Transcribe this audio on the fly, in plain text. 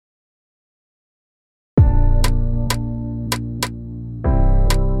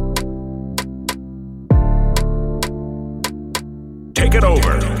take it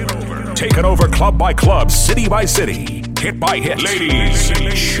over. Take it over club by club, city by city, hit by hit. Ladies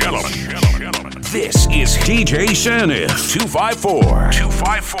and gentlemen, this is DJSANIF254.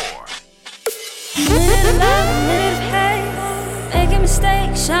 254. Minute love, minute hate, making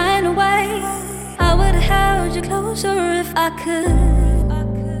mistakes, shying away. I would have held you closer if I could.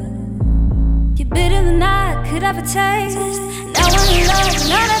 You're bitter than I could ever taste. Now I'm in love,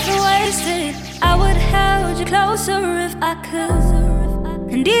 not ever wasted. I would have held you closer if I could.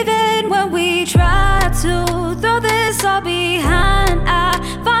 And even when we try to throw this all behind, I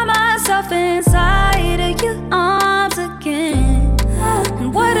find myself inside of your arms again.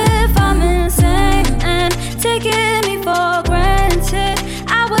 And what if I'm insane and taking me for granted?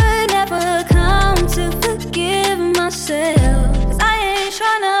 I would never come to forgive myself, 'cause I ain't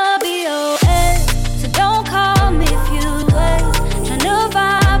tryna be your ex, so don't call me if you wait. Tryna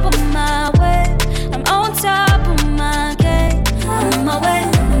vibe on my way, I'm on top of my game. I'm on my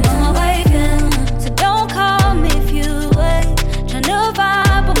way, yeah. So don't call me if you wait. Tryna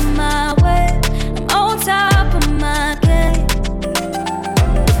vibe on my way, I'm on top of my game.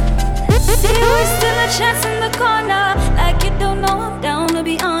 See, we still a chance in the corner, like you don't know I'm down to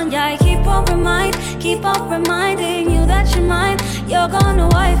be on. Yeah, I keep on reminding you that you're mine. You're gonna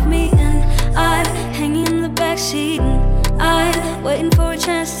wife me, and I'd hang in the backseat, and I'd waiting for a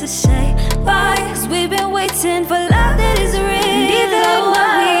chance to say bye, 'cause we've been waiting for love that is real. And even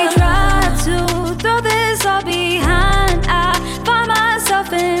when we try to throw this all behind, I find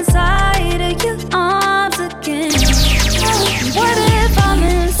myself inside of your arms again. What if I'm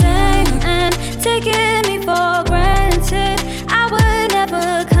insane and taking me for granted? I would never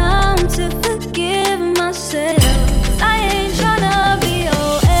come to forgive myself, 'cause I ain't tryna be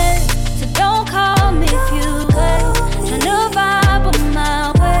your ex, so don't call me if you wait. Tryna vibe on my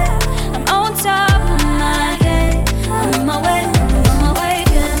way, I'm on top of my game. I'm on my way,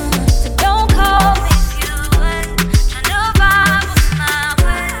 yeah. So don't call me if you wait. Tryna vibe on my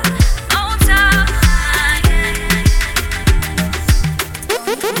way, I'm on top of my game.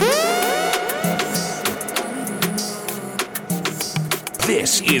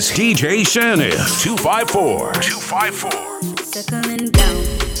 This is DJSANIF254. 254. Circling down,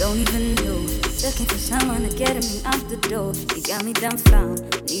 don't even know. Looking for someone to get me out the door. You got me dumbfound,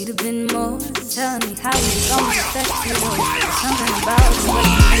 need a bit more. Telling me how you don't respect you. Something about the way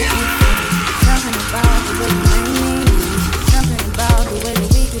you make me feel. Something about the way you make me feel. Something about the way that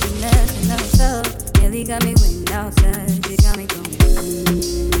we could have never never felt. Nearly got me waiting outside. You got me going.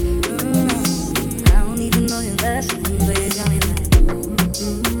 I don't even know your last name, but you got me like.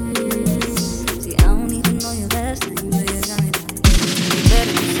 See, I don't even know your last name, but you got me like. You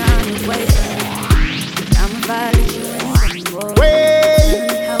better be trying to wait for me. I'm about to you and roll. Tell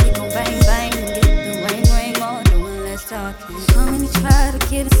me how we gon' bang bang and get the ring on. Doing less talking. Come and try to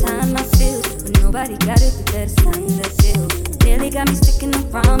get a sign I feel, but nobody got it, but that's sign that feel. Nearly got me sticking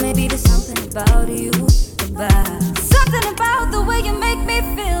around. Maybe there's something about you, something about the way you make me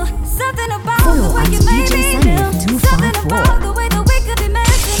feel. Something about the way you make me feel. Something about the way that we could be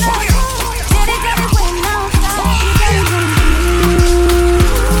messing up. Nearly got me waiting outside. You got me waiting.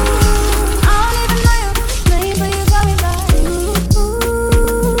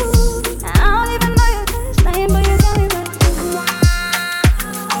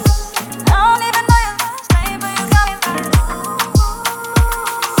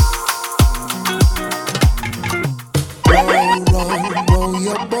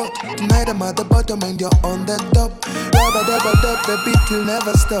 Mind you're on the top. Rubber dubber dub, the beat will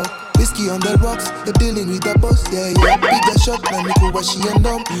never stop. Whiskey on the rocks, you're dealing with the boss. Yeah, bigger shot, na niko washi and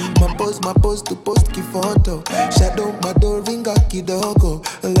dumb. My pose to post ki photo. Shadow, my door, ringa kidogo.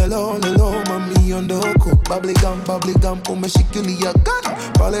 Lelo, mami ondoko. Bubbly gum, umeshikili ya gun.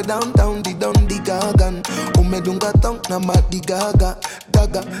 Pale downtown, di gagan. Umedunga tong na madi gaga.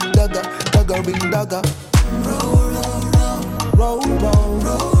 Daga, ring daga. Roll.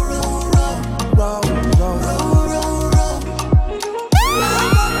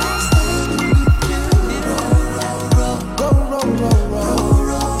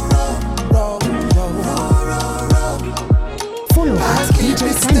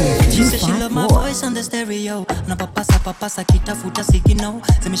 She said she love my voice on the stereo. Na papasa kitafuta signal.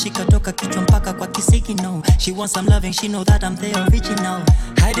 Zimeshika toka kichwa mpaka kwa kisigino. She wants some loving, she know that I'm the original.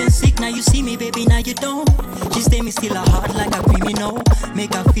 Hide and seek, now you see me baby, now you don't. She stay me still a heart like a criminal.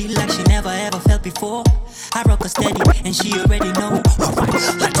 Make her feel like she never ever felt before. I rock her steady and she already know.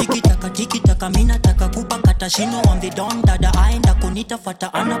 Tiki taka mina taka kupakata. She know I'm the don dada. Aenda kunita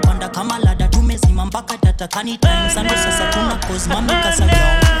fata anapanda kama lada. Tumezima mpaka data kani times. Ando sasa tuna cause mami kasa yo.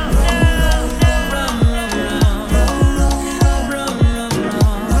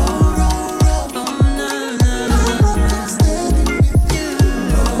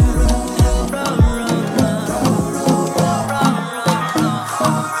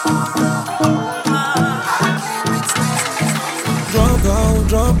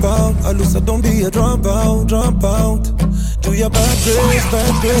 Alusa, don't be a dropout. Do your bad grades.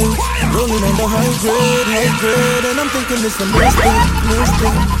 Rolling on the high grade. And I'm thinking it's a mistake.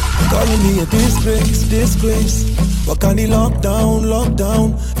 Calling me a disgrace. Wakani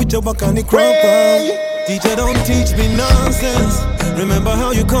lockdown. With your Wakani crop out. DJ, don't teach me nonsense. Remember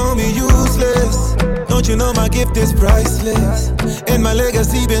how you call me useless. Don't you know my gift is priceless, and my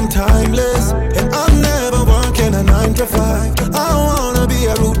legacy been timeless. And I'm never working a 9 to 5. I wanna be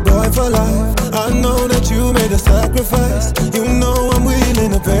a rude boy for life. I know that you made a sacrifice. You know I'm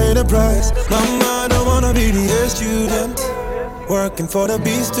willing to pay the price. Mama, I don't wanna be the A student, working for the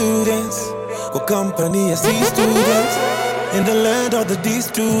B students. What company I see students in the land of the D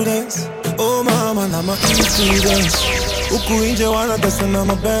students. Oh mama, I'm a E student. Uku inje wana dasa na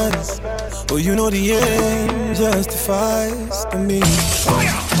my bands. Oh, you know the end justifies to me. Catch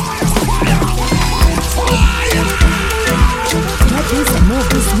some more of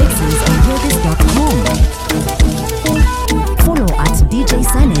these mixes on hearthis.com. Follow at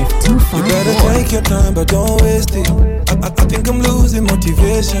DJSANIF254. You better take your time, but don't waste it. I think I'm losing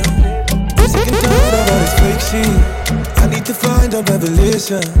motivation. Sick and tired of all this fake shit. I need to find a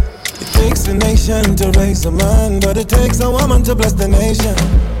revelation. It takes a nation to raise a man, but it takes a woman to bless the nation.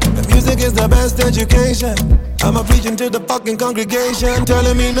 The music is the best education. I'm a preaching to the fucking congregation,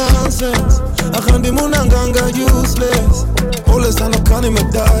 telling me nonsense. I can't be munanganga useless. All the son of Connie, me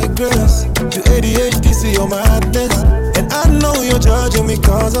digress. You ADHD, see your madness. And I know you're judging me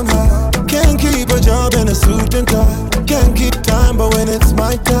cause I'm high. Can't keep a job in a suit and tie. Can't keep time, but when it's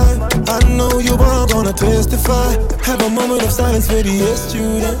my time, I know you all gonna testify. Have a moment of silence for the A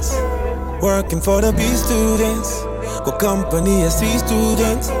students, working for the B students. What company I see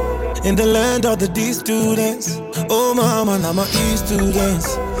students in the land of the D students. Oh mama, now my E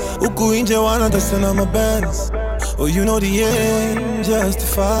students. Uku inje wana dasa na my bands. Oh, you know the end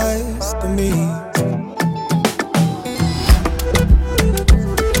justifies to me.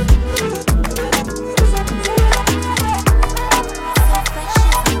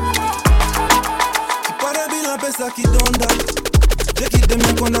 Kipara bila pesa kidonda. Jeki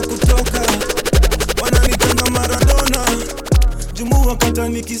demi kona kutoka. Wananitanga Maradona. Jumua kata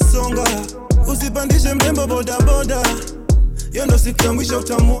nikisonga. Usipandishe mrembo boda boda. Yondo siku ya mwisho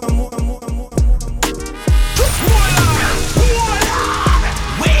utamua.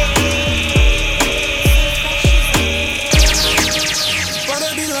 Pare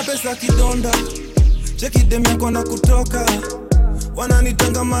bila pesa kidonda. Cheki demi yako na kutoka.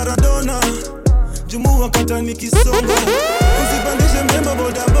 Wananitanga Maradona. Jumua kata nikisonga. Usipandishe mrembo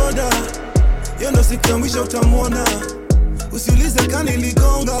boda boda. Yondo siku ya mwisho utamuona. Usiulize kani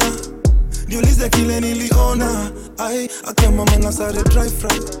ligonga, niulize kile niliona. Ai, akema mama sare dry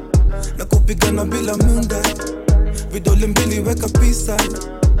fry. Na kupigana bila munda. Vidole mbili weka pisa.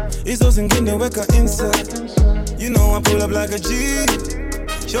 Hizo zingine weka inside. You know I pull up like a G.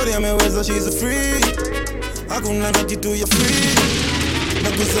 Shorty ameweza, she's a free. Hakuna kitu ya free.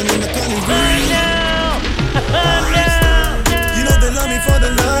 Nakusanya na kani green. You know they love me for the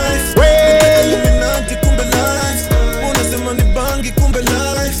life. Illuminati kumbe life. Unasema ni bangi kumbe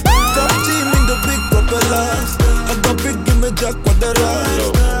life. Top team in the big proper life. I got big image jack with the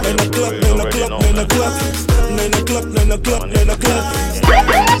rise. 9 o'clock. 9 o'clock.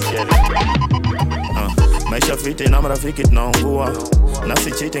 Maisha fiti na marafiki tunaungua.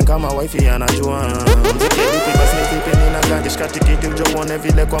 Nasi cheating kama wifi anajua. Mziki vipi basi vipi nina gangi shikati kiti ujo uone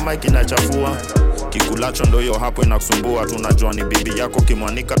vile kwa mic inachafua. Kikulacho ndo yo hapo inakusumbua. Tunajua ni bibi yako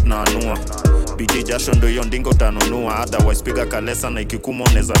kimwanika tunaanua. Bidi jasho ndo yo ndingo tanunua. Otherwise piga kalesa na ikikumo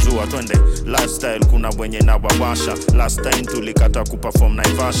neza zua. Twende lifestyle kuna wenye na wawasha. Last time tulikata kuperform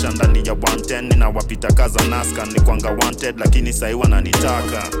Naivasha. Ndani ya 110 na wapita kaza Naska. Ni kwanga wanted lakini sahi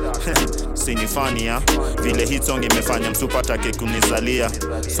wananitaka. Sinifania vile hit song imefanya msupata kekunizalia.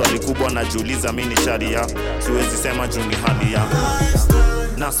 Swali kubwa najiuliza mimi ni sharia. Siwezi sema juu ni hali ya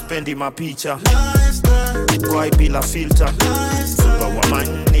na spendi mapicha kwa bila filter. Superwoman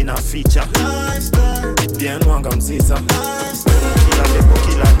nina feature. Bien wanga mziza. Kila lepo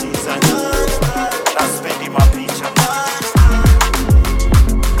kila design. Na spendi mapicha.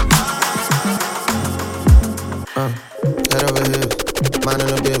 Head over here, mind in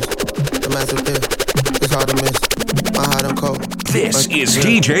the biz. The massive dick, it's hard to miss. My heart and cold. This is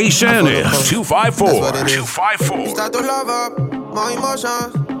DJSANIF254. Start to love up, more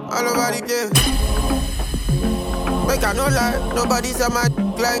emotions, all over the place. Make I no lie, nobody said my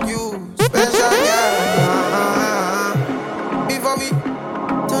like you. Special, yeah. Before we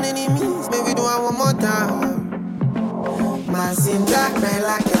turn any means, maybe do it one more time. My sin black man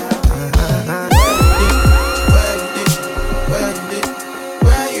like that.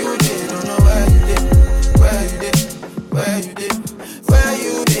 Where you did,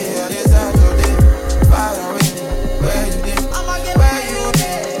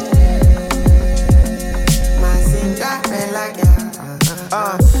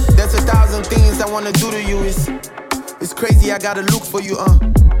 see I got a look for you,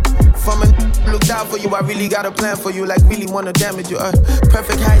 From a looked out for you, I really got a plan for you, like really wanna damage you,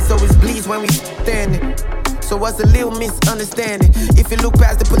 Perfect height, so it's bleeds when we standing. So what's a little misunderstanding? If you look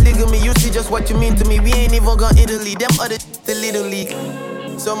past the polygamy, you see just what you mean to me. We ain't even gonna Italy, them other the little league.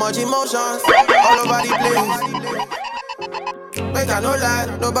 So much emotions, all over the place. Make I no lie,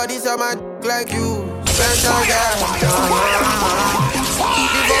 nobody sell my like you. Special guy.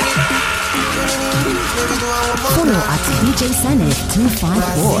 Follow at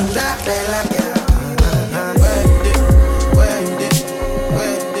DJSANIF254.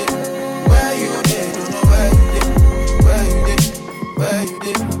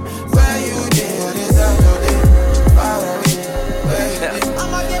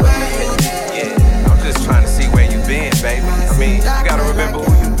 Baby, I mean, you gotta remember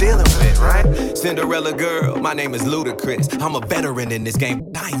who you dealing with, right? Cinderella girl, my name is Ludacris. I'm a veteran in this game,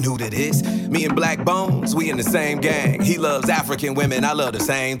 I ain't new to this. Me and Black Bones, we in the same gang. He loves African women, I love the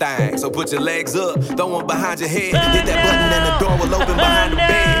same thing. So put your legs up, throw one behind your head. Hit that button and the door will open behind the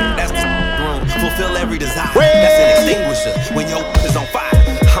bed. That's the room, fulfill every desire. That's an extinguisher when your is on fire.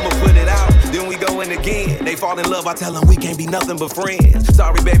 I'ma put it out, then we go in again. They fall in love, I tell them we can't be nothing but friends.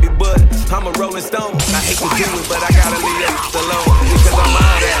 Sorry baby, but I'm a rolling stone. I hate to do it, but I gotta leave it alone. Because I'm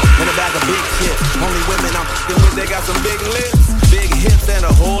all that, in the bag of big chips. Only women I'm f***ing with, they got some big lips, big hips, and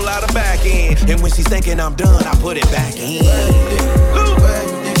a whole lot of back end. And when she's thinking I'm done, I put it back in.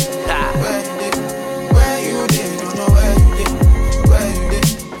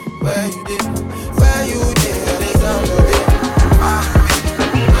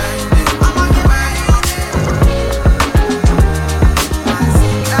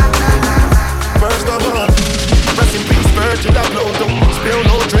 Spill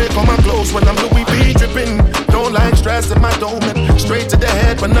no drink on my clothes when I'm Louis V dripping. Don't like stress in my dome. Straight to the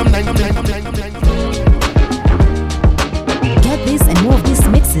head when I'm 99. Get this and more of these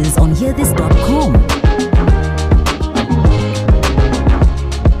mixes on hearthis.com.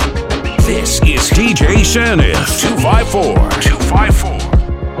 This is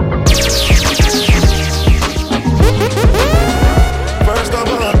DJSANIF254. First of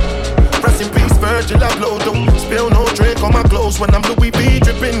all, rest in peace, Virgil Abloh. Don't spill no drink on my clothes when I'm Louis V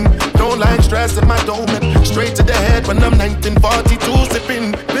dripping. Don't like stress in my dome. Straight to the head when I'm 1942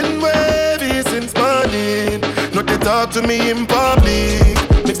 sipping. Been wavy since morning. No, they talk to me in public.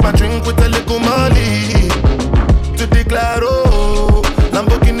 Mix my drink with a little Molly. To declare, oh,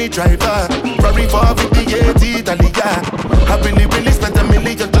 Lamborghini driver. Ferrari 458 Italia. I really spent $1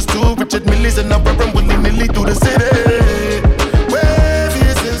 million just to Richard Millis. And now I'm willy-nilly through the city.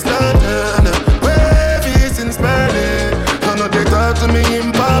 Wavy since London. Wavy since Berlin. No, they talk to me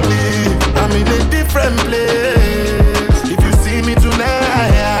in public. I'm in a different place. If you see me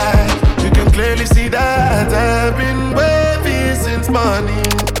tonight, you can clearly see that I've been wavy since morning.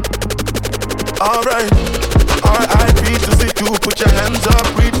 Alright, R.I.P. to see you. Put your hands up,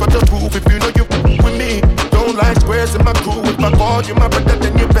 read for the proof. If you know you with me, don't like squares in my crew. If I call you my brother,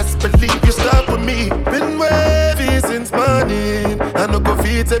 then you best believe you stuck with me. Been wavy since morning. I no go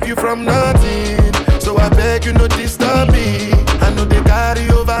feed save you from nothing. So I beg you no disturb me. I know they carry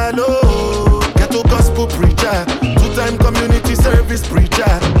overload. Get to gospel preacher, 2-time community service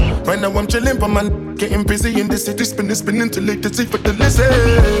preacher. Right now I'm chilling for man, getting busy in the city, spinning till late to see for the listen.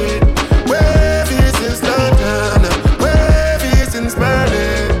 Wavy since London, wavy since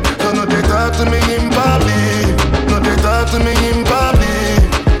Berlin. No, they talk to me in public. No, they talk to me in public.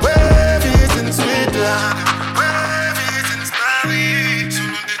 Wavy since Sweden, wavy since Paris. So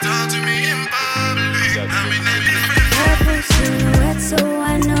no, they talk to me in public. I'm in a different silhouette, so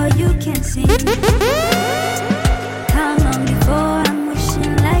I know you can see. How long before I'm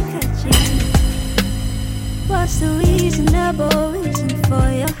wishing like a genie? What's the reasonable reason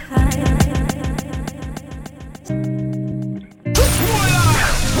for your high?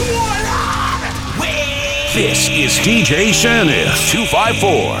 This is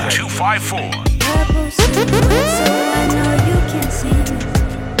DJSANIF254. Purple silhouette, so I know you can see.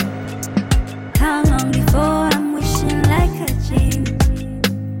 How long before I'm wishing like a genie?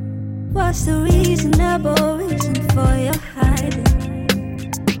 What's the reasonable reason for your hiding?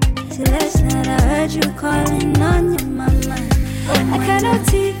 See, last night I heard you calling on your mama. I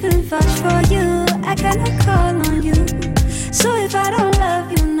cannot even vouch for you. I cannot call on you. So if I don't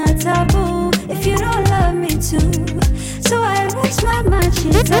love you, not taboo. If you don't love me too. So I erase my mind,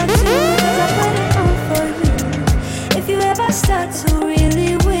 she's tattoo. Cause I put it on for you. If you ever start to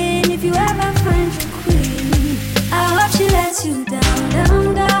really win, if you ever find your queen, I hope she lets you down,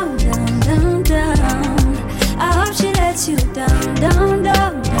 down, down, down, down, down. I hope she lets you down, down,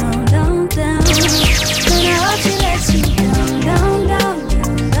 down, down, down, down. Then I hope she lets you down.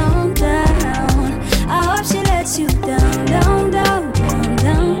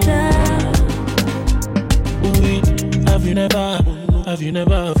 you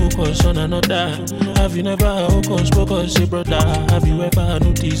never focus on another? Have you never focus, say brother? Have you ever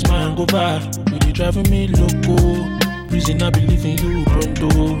noticed man go back? You be driving me loco. Reason I believe in you, pronto.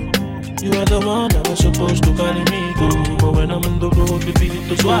 You are the one that was supposed to carry me go. But when I'm on the road, baby,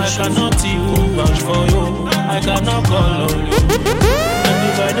 that's why I cannot even vouch for you. I cannot call on you. And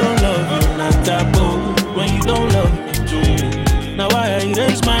if I don't love you, not taboo. When you don't love me too. Now I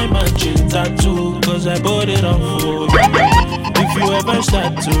erase my matching tattoo, cause I bought it on for you. If you ever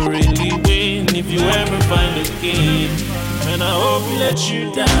start to really win, if you ever find a game, and I hope he lets you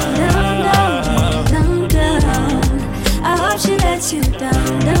down. Down, down. I hope she lets you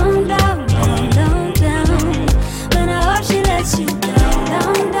down, down, down, down, down, down. But I hope she lets you down,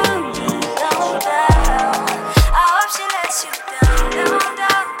 down, down, down, down. I hope she lets you down, down,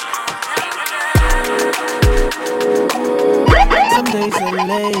 down, down. Some days are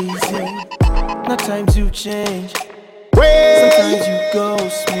lazy, not times you change. Sometimes you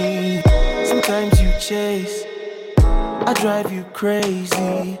ghost me, sometimes you chase. I drive you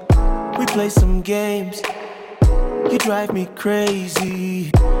crazy, we play some games. You drive me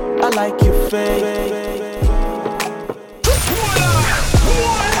crazy, I like your face.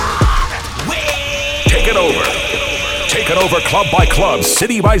 Take it over. Take it over club by club,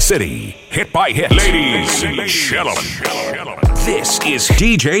 city by city, hit by hit. Ladies and gentlemen, this is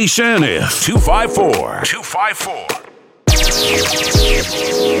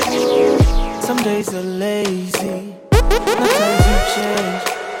DJSANIF254. Some days are lazy, sometimes you change.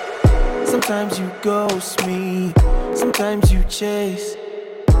 Sometimes you ghost me, sometimes you chase.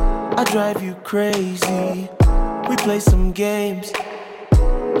 I drive you crazy, we play some games.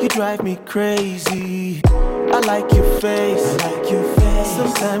 You drive me crazy, I like your face.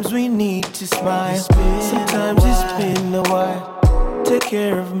 Sometimes we need to smile, sometimes it's been a while. Take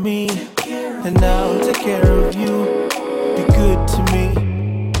care of me, and I'll take care of you. Be good to me,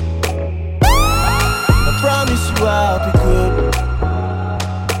 I promise you I'll be good.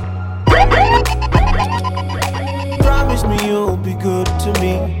 Promise me you'll be good to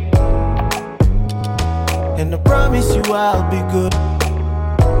me, and I promise you I'll be good.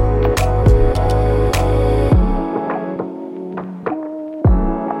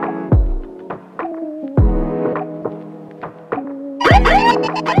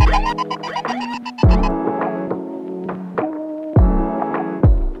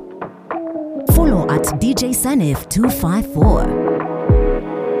 Follow at DJSANIF254.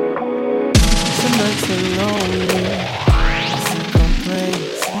 Some nights are lonely,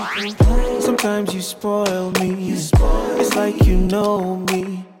 sometimes you spoil me. It's like you know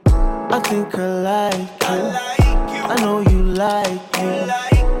me. I think I like you. I know you like me.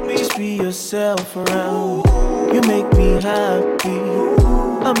 Just be yourself around. You make me happy.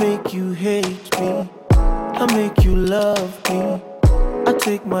 I make you hate me. I make you love me. I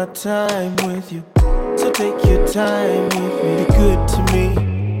take my time with you. So take your time with me. Be good to me.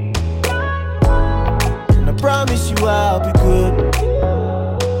 And I promise you I'll be good.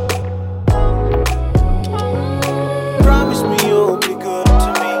 Promise me you'll be good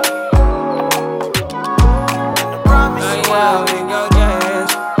to me. And I promise you I'll be good.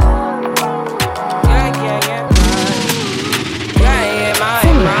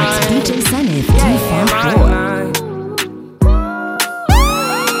 Follow at DJSANIF254.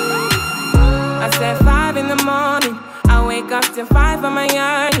 I said 5 in the morning, I wake up to 5 of my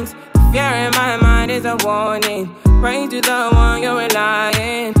yearnings. Fear in my mind is a warning. Pray to the one you're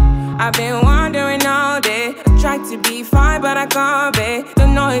relying. I've been wandering all day. I tried to be fine, but I can't be. The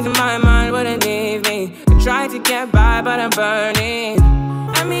noise in my mind wouldn't leave me. I tried to get by, but I'm burning.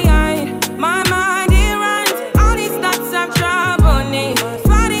 And behind my mind, it runs. All these thoughts of trouble me.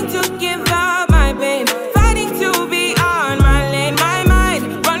 Fighting to give up my pain. Fighting to be on my lane. My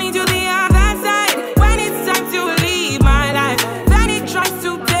mind running to the other side. When it's time to leave my life, then it tries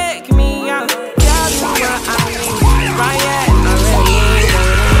to take me out. Tell me what I need. Right yet, I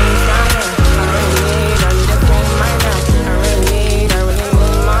really need a friend right now. I really need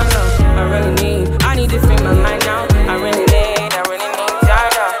my love. I really need, I need to free my mind now. I really need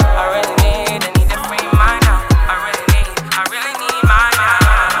Jada. I really need to free my now. I really need my now.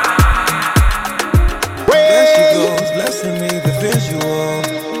 There she goes, blessing me the visual.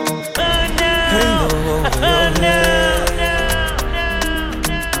 Halo over your head.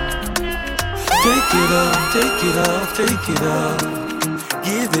 Take it off, take it off, take it off.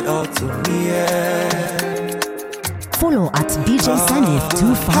 Give it all to me, yeah. Follow at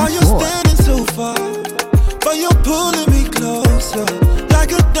DJSANIF254. How you standing so far, but you're pulling me closer,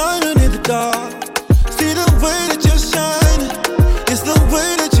 like a diamond in the dark. See the way that you're shining, it's the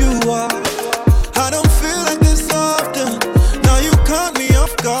way that you are. I don't feel like this often. Now you caught me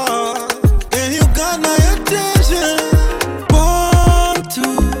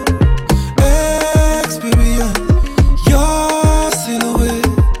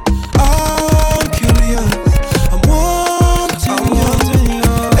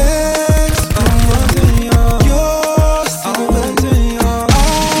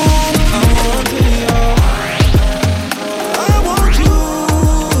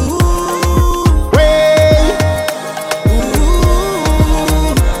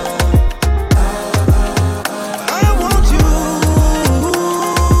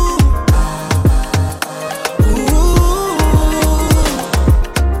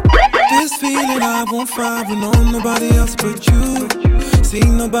on fire with no nobody else but you. See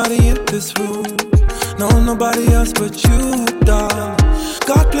nobody in this room. No, nobody else but you, darling.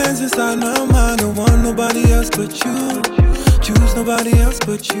 Got plans inside my mind. Don't want nobody else but you. Choose nobody else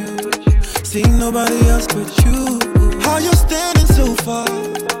but you. See nobody else but you. How you standing so far,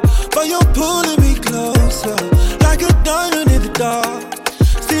 but you're pulling me closer, like a diamond in the dark.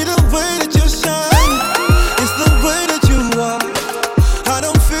 See the way that you shine, it's the way that you are. I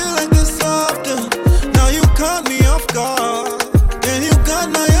don't feel like this often. Now you caught me off guard, and you got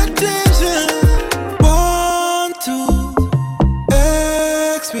my attention. Want to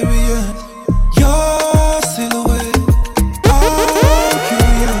experience your silhouette. I'm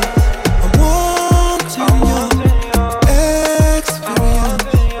curious. I'm wanting your experience.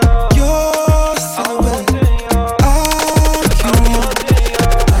 Your silhouette. I'm curious.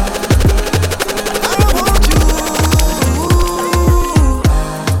 I want you.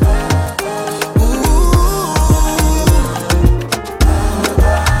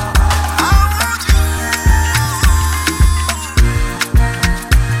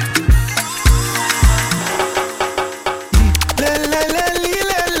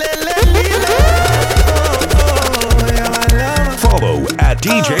 Follow at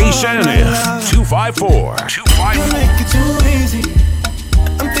DJSANIF254. You make it too easy.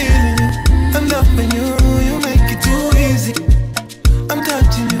 I'm feeling you. I'm loving you. You make it too easy. I'm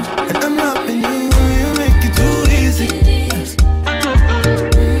touching you and I'm loving you. You make it too easy.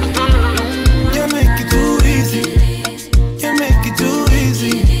 You make it too easy. You make it too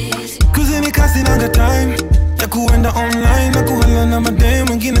easy. Kuzini kasi nanga time. Nakuenda online. Nakuhala na madem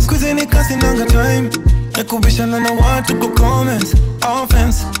wengine. Kuzini kasi nanga time. Nakubishana na watu kwa comments.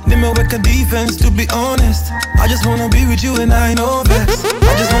 Offense, nimeweka defense. To be honest, I just wanna be with you and I know best.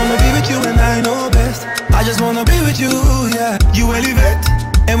 I just wanna be with you and I know best. I just wanna be with you, yeah. You elevate,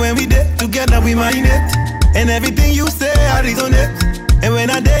 and when we did together we mind it. And everything you say I resonate. And when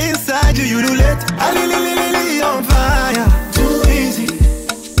I day inside you, you do let. I really on fire. Too easy.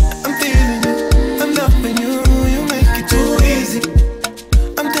 I'm feeling you. I'm loving you. You make it too easy.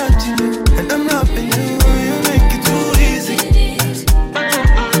 I'm touching you and I'm loving you. You make it too easy.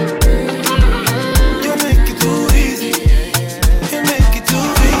 You make it too easy. You make it too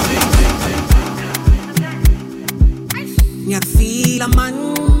easy. Nyakfila man,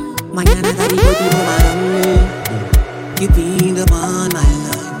 mañana karibu tumarangu. You be the one I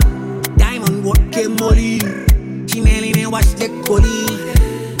love. Diamond working molly. Chimeli ne wash the coli.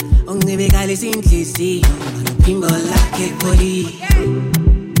 Onge begale simplicity. Pimbo like a coli.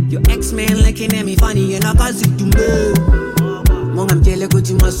 Your ex-man looking at me funny and I can't see to move. Mong I'm telling you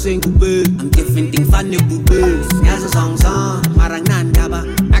to my swing boo. I'm different thing funny boo boo. As a song marang nandaba.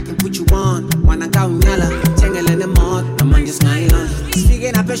 I can put you on. Wanna go nyala. Tangle in the mud. I'm on just nylon.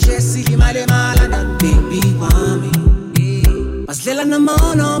 Speaking up a shit, see my malanda. Baby, want me. Mas lila na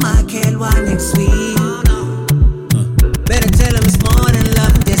mono, my kid one next week. Better tell him it's more than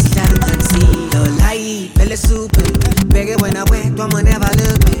love. This love can see. No lie, belly super. Beg it when I wait, don't never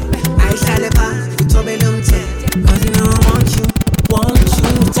look me. I shall it pass, you told me them ten. Cause you know I want you.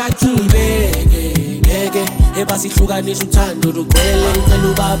 Tati bege ebasihlukanisa uthando lugcwele ngicela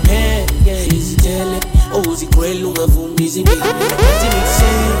ubapheke izitshele ozigcwele ungavumisi ngini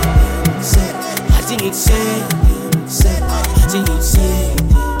athi ngikuse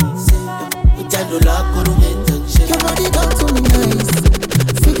uthando lakho lungenza ngishele. Your body got to me nice.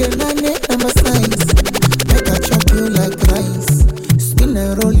 Figure nane number size. Make I chop you like rice. Spin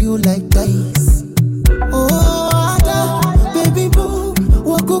and roll you like dice. Oh, baby boo.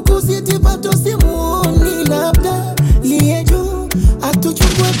 Wakukusiti pato simoni labda. Liejo.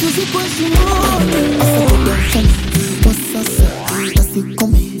 Atuchukwe tuzikwe simoni. Asakoda mfani. Wasasa.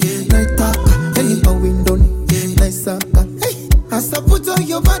 Asikome. Naitaka. Elipa windoni. Naisaka. Hey. Asa put on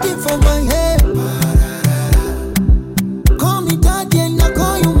your body for my head. Call me daddy and I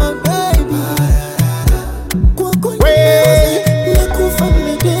call you my baby. Nakufa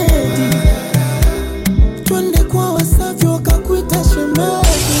mededi. Twende kwa wasafi wakakuita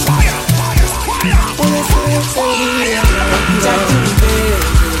shemeji.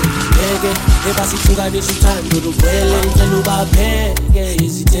 ebasihlukanisa uthando lugcwele ngicela ubapheke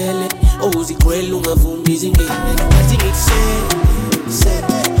izitshele ozigcwele ungavumisi ngini athi ngikuse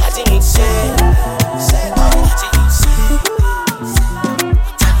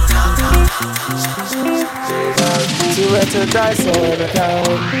Too red to die, so every time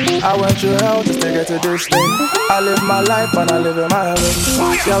I went through hell just to get to this thing. I live my life and I live in my heaven.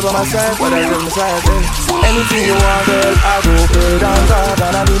 You're by my side, but I live beside me. Anything you want, girl, I go pay down God.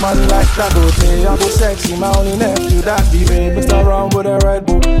 And I do money like that, go pay. I go sexy, my only nephew, that be babe. Mixed around with a Red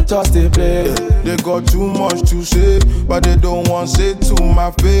Bull. just a play. They got too much to say, but they don't want to say to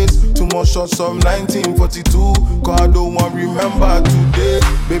my face. Too much shots of 1942, cause I don't want to remember today.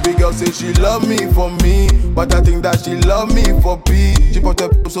 Baby girl say she love me for me, but I think that she love me for P. She put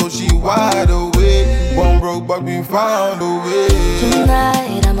up so she wide awake. One broke but we found a way.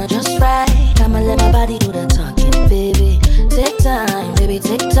 Tonight I'ma just ride, I'ma let my body do the talking, baby. Take time, baby,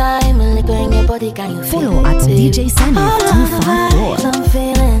 take time, and liquor in your body, can you feel Follow it, at baby? DJSANIF254. I'm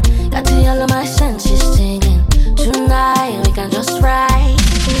feeling, got to all of my senses singing. Tonight we can just ride,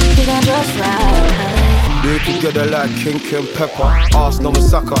 we can just ride. They together like King and Pepper. Arsenal and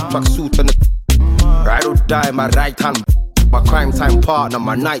sucker, track suit and the ride or die, my right hand. My crime time partner,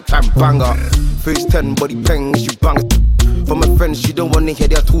 my nighttime banger. Face 10, body bang, she bang. For my friends, she don't wanna hear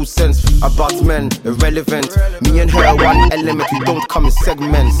their 2 cents about men, irrelevant. Me and her one element, we don't come in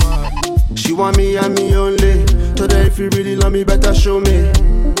segments. She want me and me only. Told her if you really love me, better show me.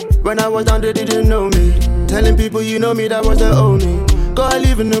 When I was down, they didn't know me. Telling people you know me, that was the only. Go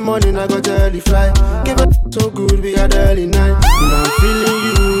leave in the morning, I got the early flight. Give her so good, we had the early night. Now I'm feeling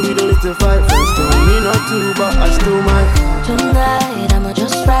you, we don't need to fight. Friends told me not to, but I still might. Tonight I'ma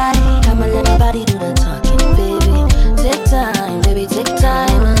just ride, I'ma let my body do the talking, baby. Take time, baby, take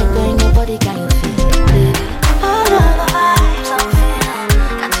time, and liquor in your body, can you feel it, baby? All of the vibes I'm feeling,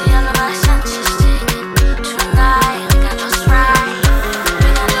 got to all of my senses singing. Tonight we can just ride, we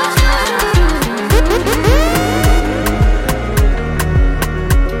can just ride.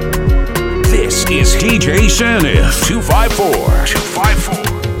 This is DJSANIF254.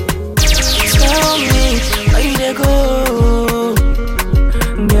 Tell me, where you dey go?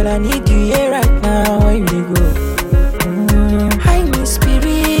 Girl, I need you here right now. Where you dey go? Hide me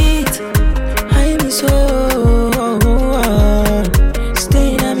spirit, hide me soul.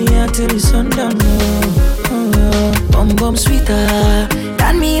 Staying at me until the sundown. Bum bum sweeter,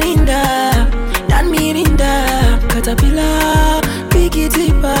 than Mirinda, caterpillar, biggie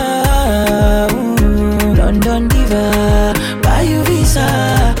deeper. London diva, buy you visa,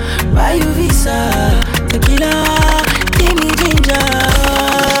 tequila, give me ginger.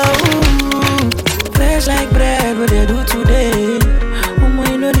 Fresh like bread, what they do today. Mama,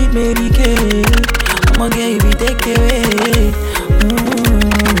 you no need Mary-Kay. I'ma get you take away.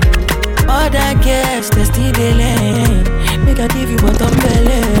 All that gas, they still they land. Make I give you bottom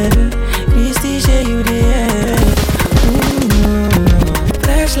belly. This t-shirt you there.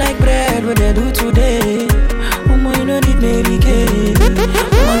 Fresh like bread, what they do today. Mama, you no need Mary-Kay.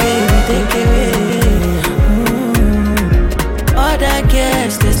 I'ma get you take away. All that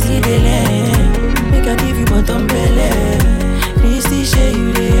gas, they still they land. Make I give you bottom belly. This t-shirt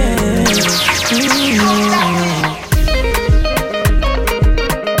you there.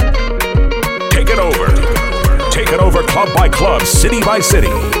 Take it over club by club, city by city,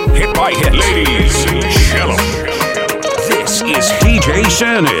 hit by hit. Ladies and gentlemen, this is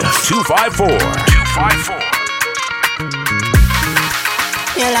DJSANIF254.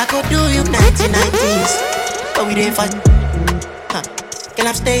 Girl, I could do you 1990s, but we didn't fight. Girl,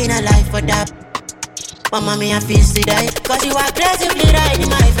 I'm staying alive for that. Mama, me, I feel the die. Cause you aggressively riding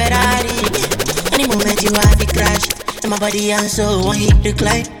my Ferrari. Any moment you have it crash, and my body and soul won't hit the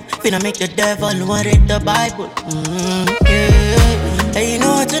climb. Finna make the devil want read the Bible. Yeah. And you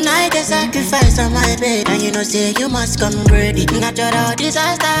know tonight they sacrifice on my bed. And you know say you must come ready. Natural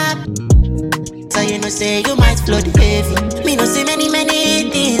disaster. So you know say you might float heavy. Me no see many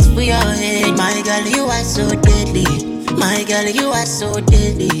things for your head. My girl, you are so deadly. My girl, you are so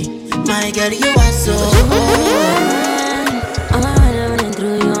deadly. My girl, you are so I'm running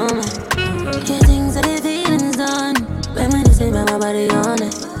through your mind. Get things that the feelings done. When they say my body on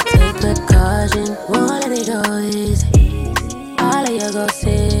it. Take precaution, won't let it go easy. All of you go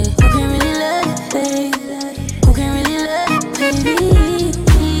say, who can really let it, baby? Who can really let it, baby?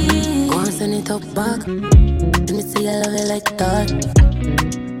 Go and send it up back. Let me say I love it like that.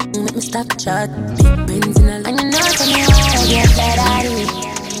 Let me stop chat. Big brains in a line. And you know it's me I get that out of it.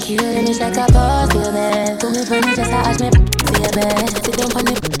 Cute and it's like a boss, feel bad. Do me funny just to ask me, feel bad. Sit down on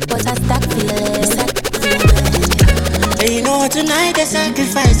me, but I stack feelings. And you know tonight they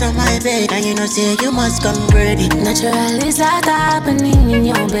sacrifice on my bed. And you know say you must come ready. Naturally start happening in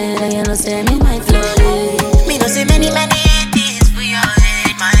your bed. And you know say me might float it. Me know say many things for your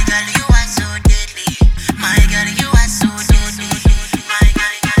head. My girl, you are so deadly. My girl, you are so deadly. My girl.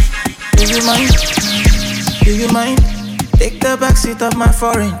 Do you mind? Do you mind? Take the backseat of my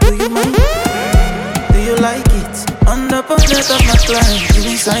foreign. Do you mind? Do you like it? On the budget of my client. Do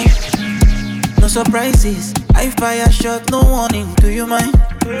we sign? No surprises. I fire shot, no warning. Do you mind?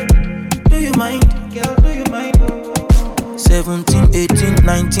 Do you mind? Girl, do you mind? 17, 18,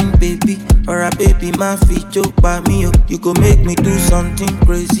 19, baby. Or a baby, my feet joke by me, oh. You go make me do something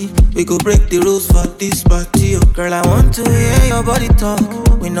crazy. We go break the rules for this party, oh. Girl, I want to hear your body talk.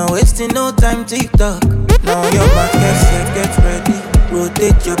 We not wasting no time, TikTok. Now your back, get ready.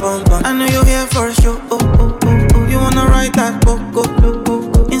 Rotate your bum bum. I know you're here for a show, oh, oh, oh, oh. You wanna ride that boat, go, go, go,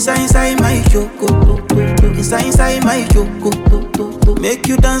 go. Inside my show, go, go, go, go. Inside my show, go, go, go, go. Make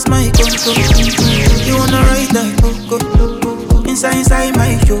you dance my conto. You wanna ride that boat, go, go, go, go. Inside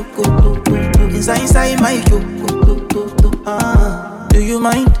my show, go, go, go, go. Inside my show, go, go, go, go. Do you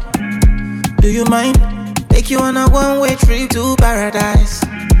mind? Do you mind? Take you on a one-way trip to paradise.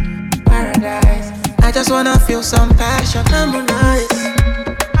 Paradise. I just wanna feel some passion. Harmonize.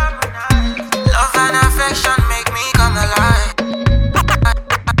 Love and affection make me come alive.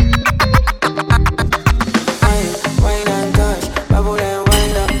 Wine and touch, bubble and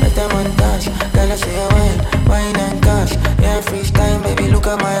wind up, let them untouch. Girl, I say a wine and touch. Yeah, freestyle, baby, look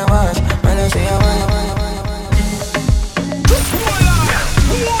at my watch. Man, I say a wine.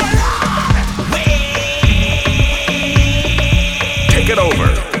 Take it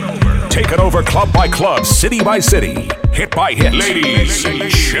over. Take it over club by club, city by city, hit by hit. Ladies and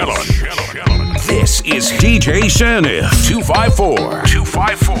gentlemen, this is DJ SANIF254.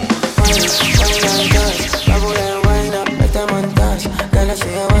 254. Bubble and wind up, let them untouch. Girl, I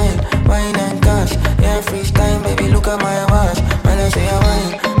say a wine and touch. Yeah, freestyle, baby, look at my watch. Man, I say a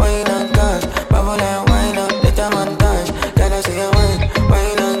wine and touch. Bubble and wind up, let them untouch. Girl, I say a wine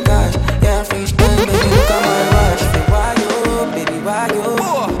and touch. Yeah, freestyle, baby, look at my watch. Say, why you, baby, why you?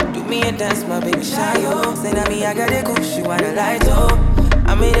 Do me a dance, my baby, shy, yo. Say, na me, I got the goose, you wanna light up.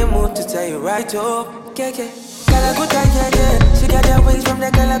 I'm in the mood to tell you right up. Keke. Kalakuta, yeah, yeah. She got her wings from the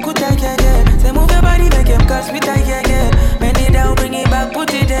Kalakuta, yeah, yeah. Say move your body, make him cause me tight, yeah, yeah. Bend it down, bring it back,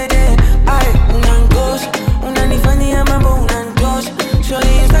 put it there, there. Aye, unan gosh, unan ifani amambo, unan tosh.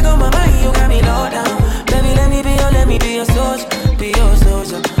 Surely it's like oh mama, you got me low down. Baby, let me be your source, be your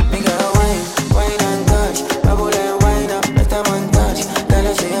source. Make her wine and touch. Bubble and wine up, let them untouch. Girl,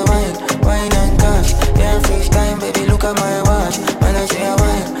 I say a wine and touch. Yeah, freestyle, baby, look at my watch. Man, I say a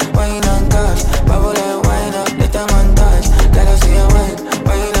wine and touch. Bubble and wine up, let them untouch. Girl, I say a wine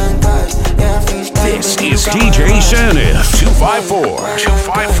and touch. Yeah, freestyle, this is DJ SANIF254.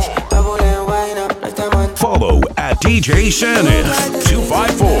 254. Follow at DJ SANIF254.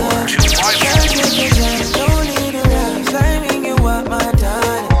 254. Don't need a rap, slamming you up, my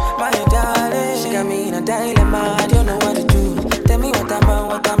darling. She got me in a dilemma, I don't know what to do. Tell me what I'm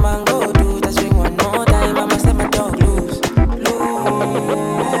on, go do. That's me one more time, I must let my dog loose.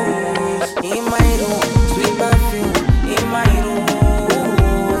 In my room, sweet perfume, in my room.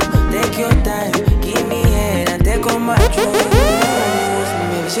 Take your time, give me head and take on my jewels.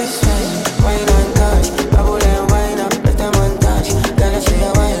 Maybe just wine and touch, bubble and wine up, let them untouch. Girl, I say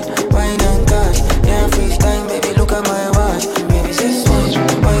a wine and touch. Yeah, freestyle, baby, look at my watch. Maybe just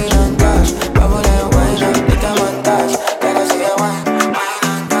wine and touch, bubble and wine up, let them untouch. Girl, I say a wine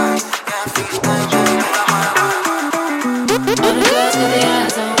and touch. Yeah, freestyle, baby, look at my watch. All the girls got their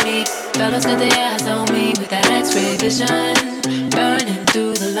eyes on me, fellas got their eyes on me with that X-ray vision, burning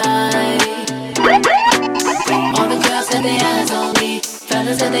through the light. All the girls got their eyes on me,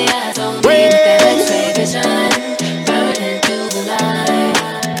 fellas got their eyes on me with that X-ray vision, burning through the light.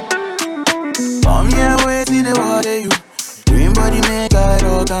 Come here, wait till the water you. Green body make I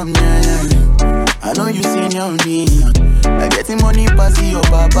rock, I'm yeah. I know you seen your me. I getting money pass your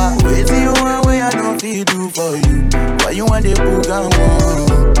papa. Wait till you want way I don't feel do for you. Why you want the book and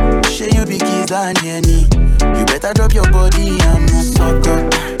one? Share you be kids and any. You better drop your body and sucker.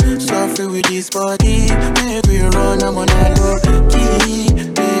 Suffer with this body. Make we run, I'm on a low key.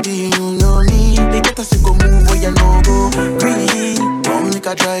 Baby, you know me. They get us to go move where you know go. Green. Come make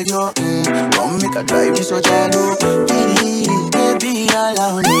a drive your come make a drive this so jalo. Baby,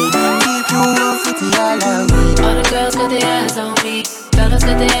 allow me. Keep you up for the allow me. All the girls got their eyes on me, fellas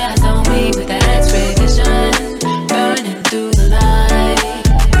got their eyes on me with that X-ray vision, burning through the light.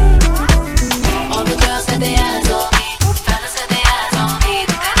 All the girls got their eyes on me, fellas got their eyes on me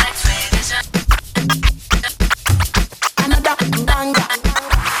with that X-ray vision.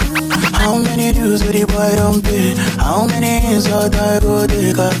 How many dues with the boy don't pay? How many insult I go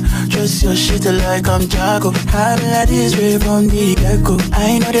take up? Just your shit like I'm Jago. I be like this way from the get-go.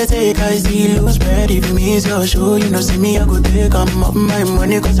 I know they take I see lose bread. If you miss your show, you know see me I go take up my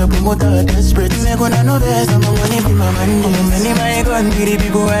money cause I promote a desperate. Me gonna know best, I'm a money for my money. Many my gun, be the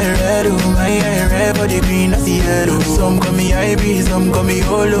people I read. My I red for the green, I see head. Some call me IB, some call me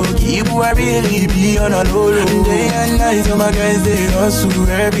Holo. Keep who I really be on a low. Day and night, all my guys they hustle.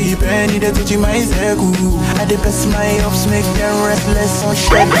 Every penny they touch my circle. I dey best my ups, make them restless on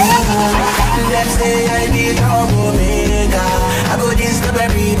schedule. Them say I be troublemaker. I go disturb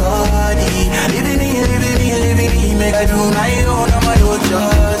everybody. Living me, make I do my own, I'ma don't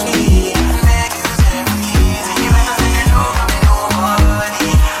judge me. Make you say easy, when I say no, I'm nobody.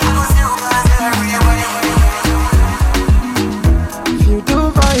 I go still pass everybody. If you do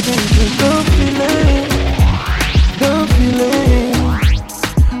vibing, you do feeling, do feeling,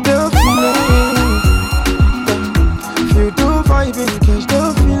 do feeling. If you do vibing, catch the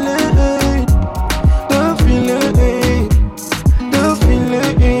feeling, the feeling, the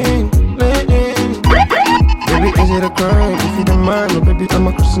feeling. Baby, is it a crime if you don't mind? Oh, baby, I'm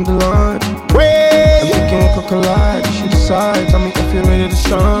crossing the line. I'm thinking we could collide. You should decide. Tell me if you're ready to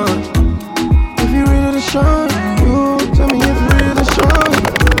shine. If you're ready to shine, you tell me if you're ready to shine.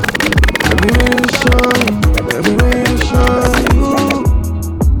 Baby, ready to shine. Baby, ready to shine. You.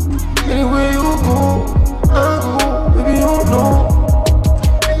 Anywhere you go, I go. Baby, you know.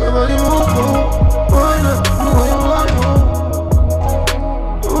 Everybody move, go. Why not? The way you like,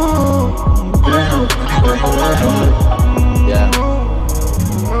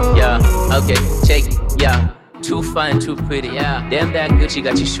 Yeah, okay, check it, yeah. Too fine, too pretty, yeah. Damn that Gucci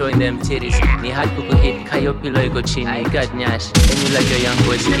got you showing them titties. Ni hot kuku hit, kayo pillow go chin. I got nyash, and you like your young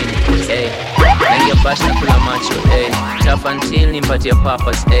boy skinny, hey. Now your bash na kula macho, hey. Tough until nimpat your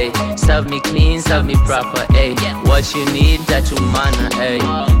papas, hey. Serve me clean, serve me proper, hey. What you need, that you mana, hey.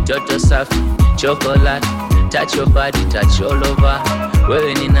 Joto safi, chocolate. Touch your body, touch all over.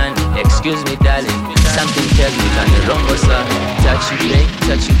 Wewe ni nani? Excuse me darling. Something tells me can you wrong, sir. Touch you right,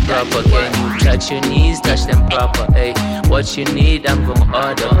 touch you proper. Can you touch your knees, touch them proper, hey. What you need, I'm gonna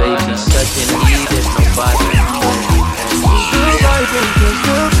order, baby. Certainly there's no bother.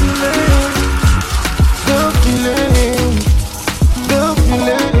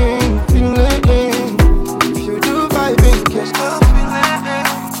 If you do vibing, catch the feeling.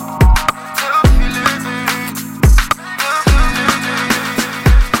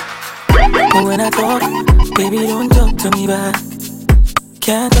 When I talk, baby, don't talk to me back.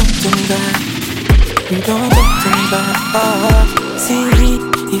 Can't talk to me back. You don't talk to me back. See,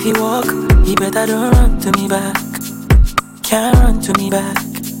 if you walk, you better don't run to me back. Can't run to me back.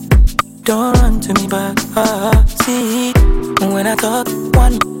 Don't run to me back. See, when I talk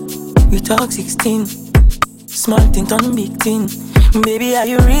 1, you talk 16. Small thing turn big thing. Baby, are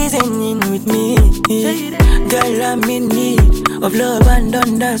you reasoning with me? Girl, I'm in need of love and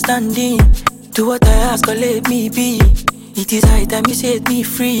understanding. Do what I ask or let me be. It is high time you set me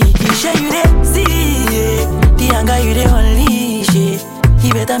free. You share you there, see, yeah. The anger you there unleash, yeah.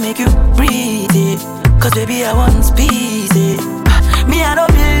 He better make you breathe, yeah. Cause baby, I want peace, yeah. Me, I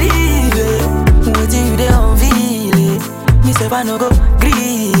don't believe it. Waiting you there unveil it. Me say I no go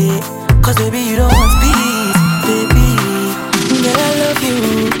grieve, yeah. Cause baby, you don't want peace, baby. Girl, I love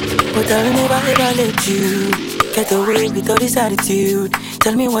you, but I'll never ever let you get away with all this attitude.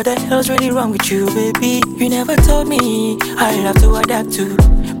 Tell me what the hell's really wrong with you, baby. You never told me I'll have to adapt to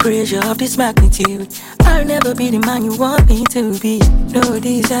pressure of this magnitude. I'll never be the man you want me to be. No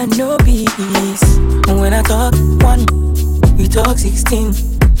this and no peace. When I talk 1, you talk 16.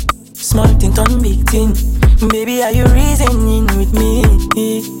 Small thing turn big thing. Baby, are you reasoning with me?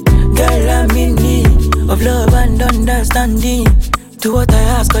 Girl, I'm in need of love and understanding. Do what I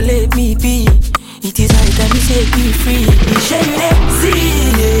ask or let me be. It is high time you set me free. You share you there, see,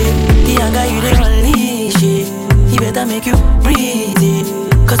 yeah. The anger you there unleash, yeah. He better make you breathe, yeah.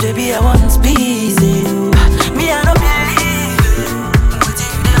 Cause baby, I want peace, yeah. Me, I don't believe it. But you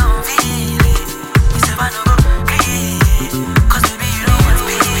there unveil it. Me say I no go breathe. Cause baby, you don't want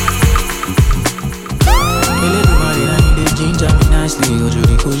peace. Little body, I need the ginger me nicely. Ojo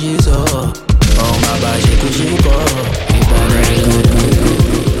di kuji so. Oh my bad, she kuji go. If I very good.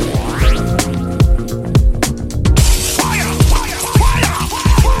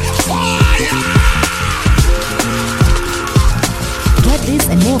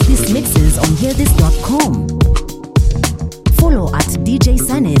 And more of these mixes on hearthis.com. Follow at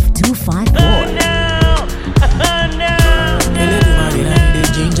DJSANIF254.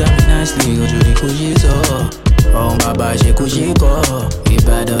 Oh my bad, she kuji go. If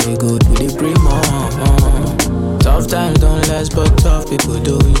I don't good with the primo. Tough times don't last, but tough people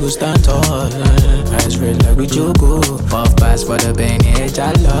do. We go stand tall. Eyes red like we jogo. Puff pass for the pain, edge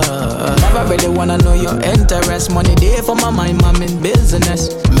I love. Never really wanna know your interest. Money there for my mind, I'm in business.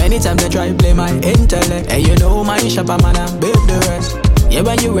 Many times they try to play my intellect. And you know my shopper man, I build the rest. Yeah,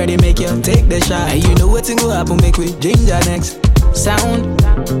 when you ready, make you take the shot. And you know what's gonna happen, make we ginger next. Sound.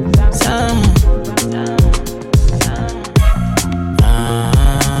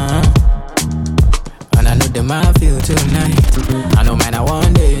 man I feel tonight. I know man I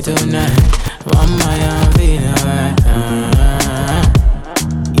one day tonight. One man I feel alright.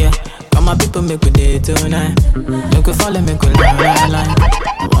 Yeah, come on people make we day tonight. Make we follow, make we line.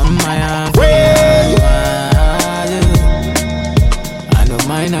 One man I feel alright. I know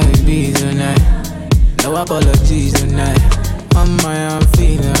mine I will be tonight. No apologies tonight. One man I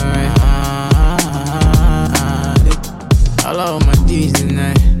feel alright. I love my G's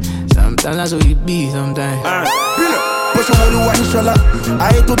tonight. Sometimes that's what it be, sometimes. Push a whole one inshallah.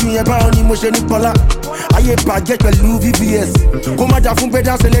 I told me about emotion in Pala. I ain't baguette with Louis VVS. Come on, from bed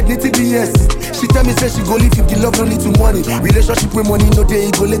and select TBS. She tell me say she go live if the love only to money. Relationship with money no day,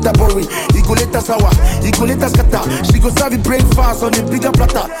 he go later boring. He go later sour, he go later scatter. She go serve it breakfast on a bigger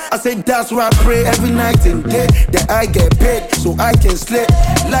platter. I say that's why I pray every night and day that I get paid so I can slay.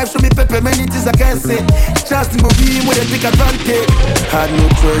 Life show me pepper, many things I can't say. Chance to move when they take advantage. Had no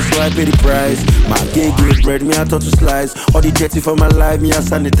choice, so I pay the price. My gay great bread, me I thought to slice. All the dirty for my life, me I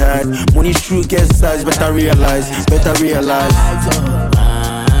sanitize. Money true get size, better realize, better realize.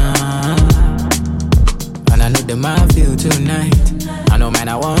 And I know the man feel tonight. I know man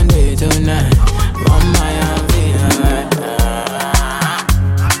I one day tonight. One man I feel alright.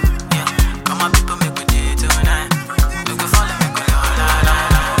 Yeah, come on people make we day tonight. Make we follow, make we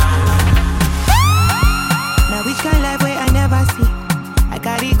Now which kind life way I never see. I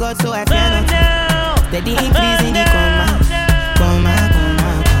carry God so I fear nothing. Steady increase in the coma.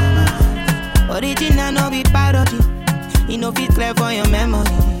 Original no be parody. You know fit clear for your memory.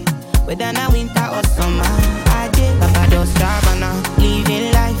 Whether na winter or summer, I did Papa just Savannah.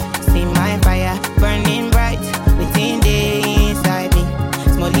 Living life, see my fire burning bright within the inside me.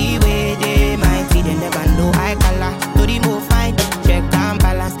 Smally way they mighty, they never know I color. To the move fine, check and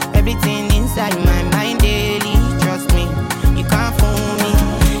balance everything inside my mind daily. Trust me, you can't fool me.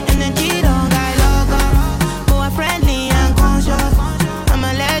 Energy don't got logo, more friendly and conscious. I'm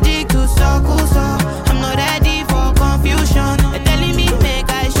allergic to circle, so I'm not ready for confusion. They're telling me make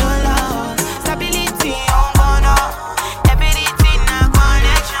I show love, stability on bono, everything a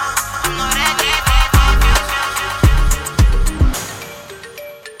connection. I'm not ready for confusion.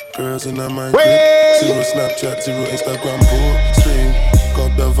 Girls in my clip, zero Snapchat, zero Instagram posting.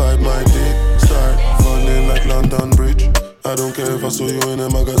 Got the vibe, my dick start falling like London Bridge. I don't care if I saw you in a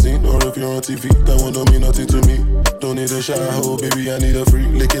magazine or if you're on TV. That one don't mean nothing to me. Don't need a shower, oh baby, I need a free.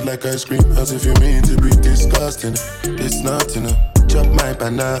 Lick it like ice cream, as if you mean to be disgusting. It's not enough. Chop my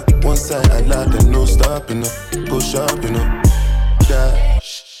banana, one side I like and no stopping up. Go shopping up,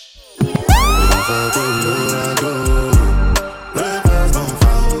 dash. If I go low, I go. Breakfast don't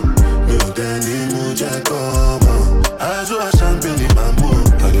fall. Milk and the moja come on. I saw a champagne in my mood.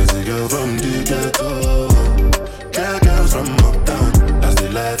 I guess a girl from the ghetto. Girls from uptown. That's the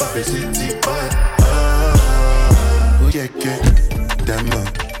life of a city boy. Oh yeah, damn man.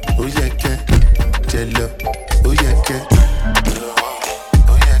 Oh yeah, jello. Oh yeah,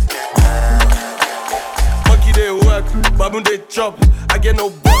 monkey they work, baboon they chop. I get no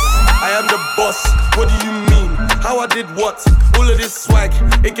boss, I am the boss. What do you mean? How I did what? All of this swag,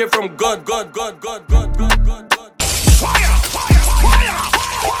 it came from God. Fire!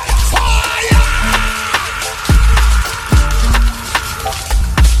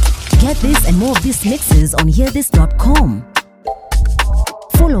 Get this and more of these mixes on hearthis.com.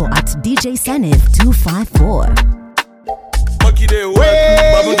 Follow at DJSANIF254. Monkey they work,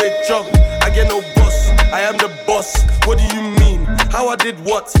 baboon they chop. I get no boss, I am the boss. What do you mean? How I did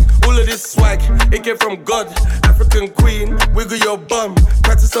what? All of this swag, it came from God. African queen, wiggle your bum.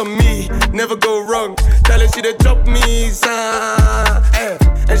 Practice on me, never go wrong. Tell her she done drop me,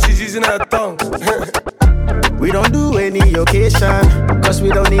 and she's using her tongue. We don't do any occasion, cause we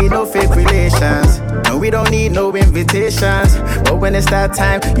don't need no fake relations. No, we don't need no invitations. But when it's that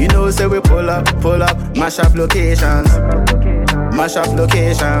time, you know, say we pull up, mash up locations. Mash up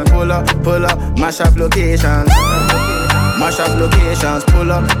locations, pull up, mash up locations. Mash up locations,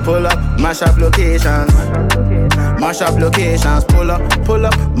 pull up, mash up locations. Mash up locations, pull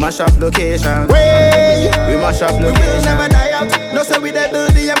up, mash up locations. We mash up locations. We will never die out, no say we dey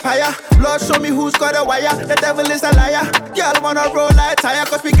build the empire. Lord show me who's got a wire, the devil is a liar. Girl wanna roll like tire,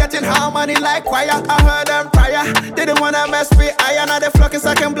 cause we getting harmony like choir. I heard them prior, they didn't wanna mess with I. Now they flocking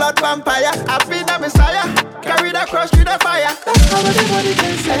second blood vampire. I be the messiah, carry that cross through the fire. That's how everybody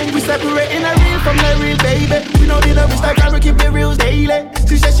can say. We separating the real from the real, baby. We don't need a Instagram, we keep it real daily.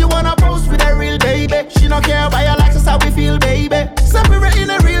 She said she wanna post with a real baby. She don't care about your likes, that's how we feel, baby. Separating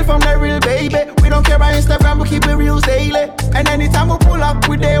the real from the real, baby. We don't care about Instagram, we keep it real daily. And anytime we pull up,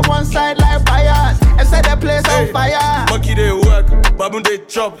 we day one side like fires and set the place on fire. Monkey they work, baboon they they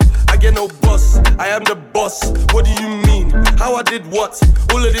chop. I get no boss, I am the boss. What do you mean? How I did what?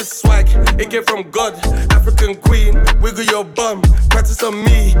 All of this swag, it came from God. African queen, wiggle your bum. Practice on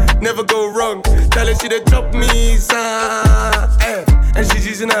me, never go wrong. Tell her she they chop me, and she's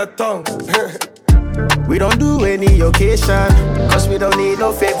using her tongue. We don't do any occasion, cause we don't need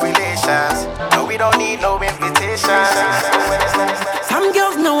no fake relations. No, we don't need no invitations. Some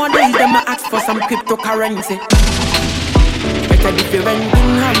girls nowadays, them a ask for some cryptocurrency. Better different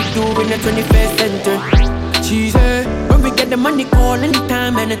thing how we do in the 21st century. She said, when we get the money, call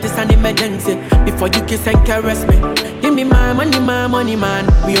anytime and it is an emergency. Before you kiss and caress me, give me my money, man.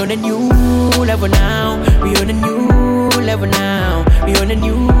 We on a new level now. We on a new level now. We on a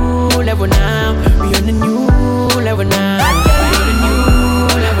new level now. We on a new level now. We on a new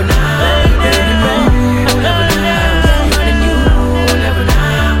level now. We on a new level now. We on a new level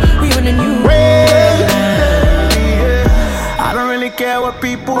now. We on a new level now. I don't really care what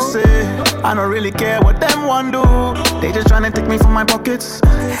people say. I don't really care what them want do. They just tryna take me from my pockets.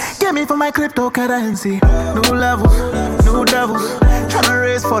 Get me for my cryptocurrency. New levels, new devils. Tryna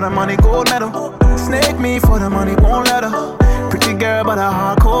race for the money, gold medal. Snake me for the money, won't let her. Pretty girl, but a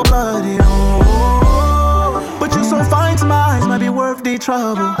hard cold blooded. Oh, but you so fine to my eyes, might be worth the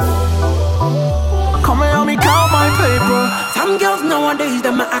trouble. Come and help me count my paper. Some girls nowadays,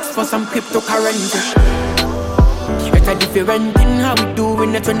 them a ask for some cryptocurrency. It's a different thing how we do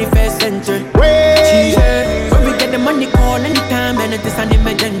in the 21st century. She said, when we get the money, call anytime and it is an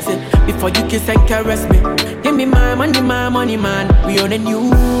emergency. Before you kiss and caress me, give me my money, man. We on a new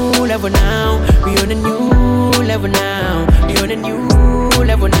level now. We on a new level now. We on a new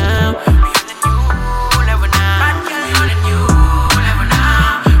level now.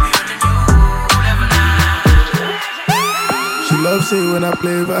 Love say when I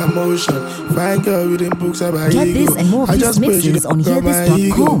play by emotion. Fine girl reading books about Get ego. this and more of I these just mixes on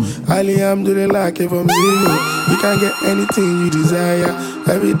hearthis.com. Alhamdulillah, came from zero. You can get anything you desire.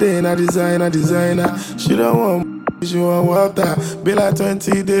 Every day I designer. She don't want, she want water. Be like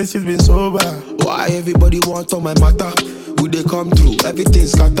 20 days, she's been sober. Why everybody want on my matter? Would they come through? Everything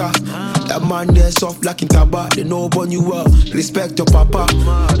scatter. That man there soft like in taba. They know born you well. Respect your papa.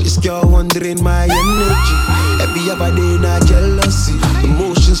 This girl wondering my energy. Every other day not jealousy.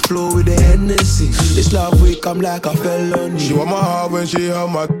 Emotions flow with the Hennessy. This love will come like a felony. She want my heart when she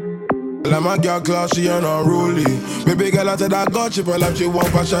held my. Like my girl class, she unruly. Baby girl, I said I got you, but like she want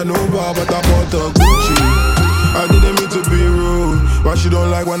fashion over, but I bought her Gucci. I didn't mean to be rude, but she don't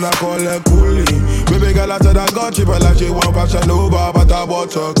like when I call her coolie. Baby girl, I said I got you, but like she want fashion over, but I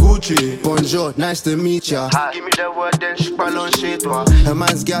bought her Gucci. Bonjour, nice to meet ya. Give me the word, then she parle chez toi. Her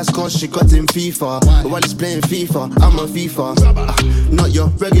man's gas cause she got in FIFA. But while he's playing FIFA, I'm a FIFA. Not your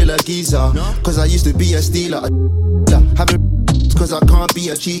regular geezer, cause I used to be a stealer. Having cause I can't be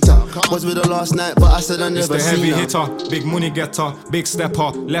a cheater. Was with her last night, but I said I never seen her. It's the heavy hitter, big money getter, big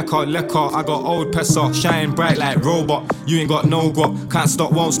stepper, lecker. I got old Pessa, shine bright like robot. You ain't got no guap, can't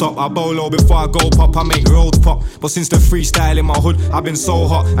stop, won't stop. I bolo before I go pop, I make roads pop. But since the freestyle in my hood, I've been so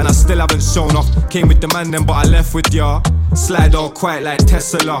hot and I still haven't shown off. Came with the man then, but I left with ya. Slide all quiet like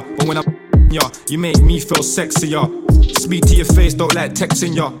Tesla, but when I ya, you make me feel sexier. Speak to your face, don't like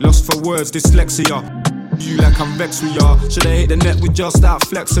texting ya. Lost for words, dyslexia. You like I'm vexed with ya. Should I hit the net with ya, start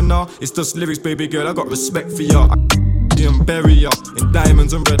flexing ya? It's just lyrics, baby girl, I got respect for ya. And bury ya in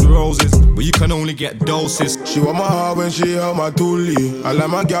diamonds and red roses, but you can only get doses. She want my heart when she held my toolie. I like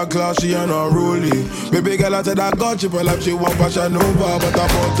my girl class, she unruly. Baby girl, I said I got you, but like she want fashion over, but I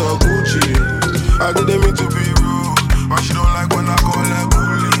bought her Gucci. I didn't mean to be rude, but she don't like when I call her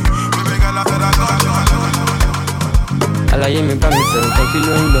coolie. Baby girl, I said I got you. Àlàyé mi bá mi sọ̀rọ̀ kan kí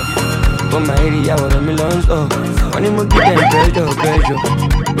ló ń lọ. Ó máa rí ìyàwó rẹ̀ mi lọ ń sọ. Wọ́n ní mo kí dẹ̀ pressure.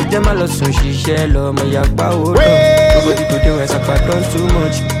 Ó jẹ́ má lọ sùn ṣiṣẹ́ lọ, ọmọ ìyá pa owó lọ. Gbogbo tí kò dé wẹ̀ sàpà don too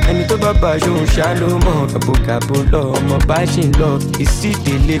much. Ẹni tó bá bá aṣọ òun ṣá ló mọ̀. Kàbòkàbò lọ, ọmọ bá ṣì ń lọ.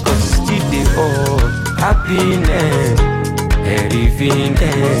 Ìsídèlé kan sì sídè ọ̀. Happiness,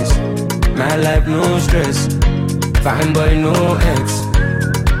 everythingness. My life no stress, fine boy no ex.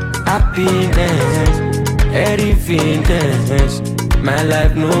 Happiness, everythingness. My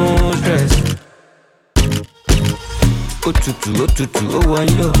life no stress. Òtútù, ó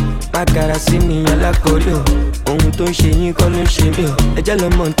wọ̀nyí o. Má gara sí mi alákọ̀ọ́lẹ̀ o. Ohun tó ń ṣe yín kọ́ ló ń ṣe mí o. Ẹjẹ́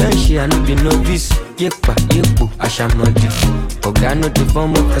lọ́mọ ń tán ṣe ànúbì novice. Yépa, yépo, àṣàmọ̀dì. Ọ̀gá no dey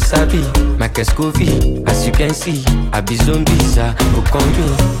form of wasabi. Michael Scoville, as you can see, àbí zombies à òkan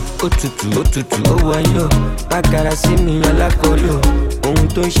yóò. Òtútù, ó wọ̀nyí o. Má gara sí mi alákọ̀ọ́lẹ̀ o. Ohun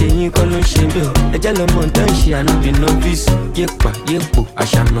tó ń ṣe yín kọ́ ló ń ṣe mí o. Ẹjẹ́ lọ́mọ ń tán ṣe ànúbì novice. Yépa, yépo,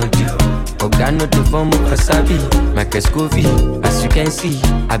 àṣàmọ̀dì. Ọ̀gá no dey form of wasabi. Michael Scovy. As you can see,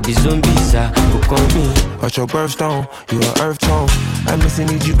 I be zombies, book on me. What's your birthstone? You an earth tone. I miss and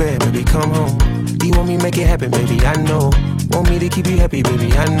need you bad, baby, come home. You want me make it happen, baby, I know. Want me to keep you happy,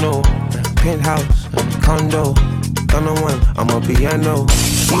 baby, I know. Penthouse, condo, thunder one, I'm a piano.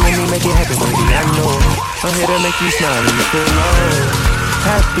 You want me make it happen, baby, I know. I'm here to make you smile and you feel love.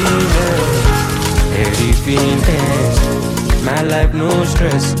 Happiness, everything. My life no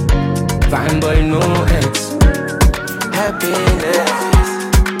stress, fine boy no ex. Happiness.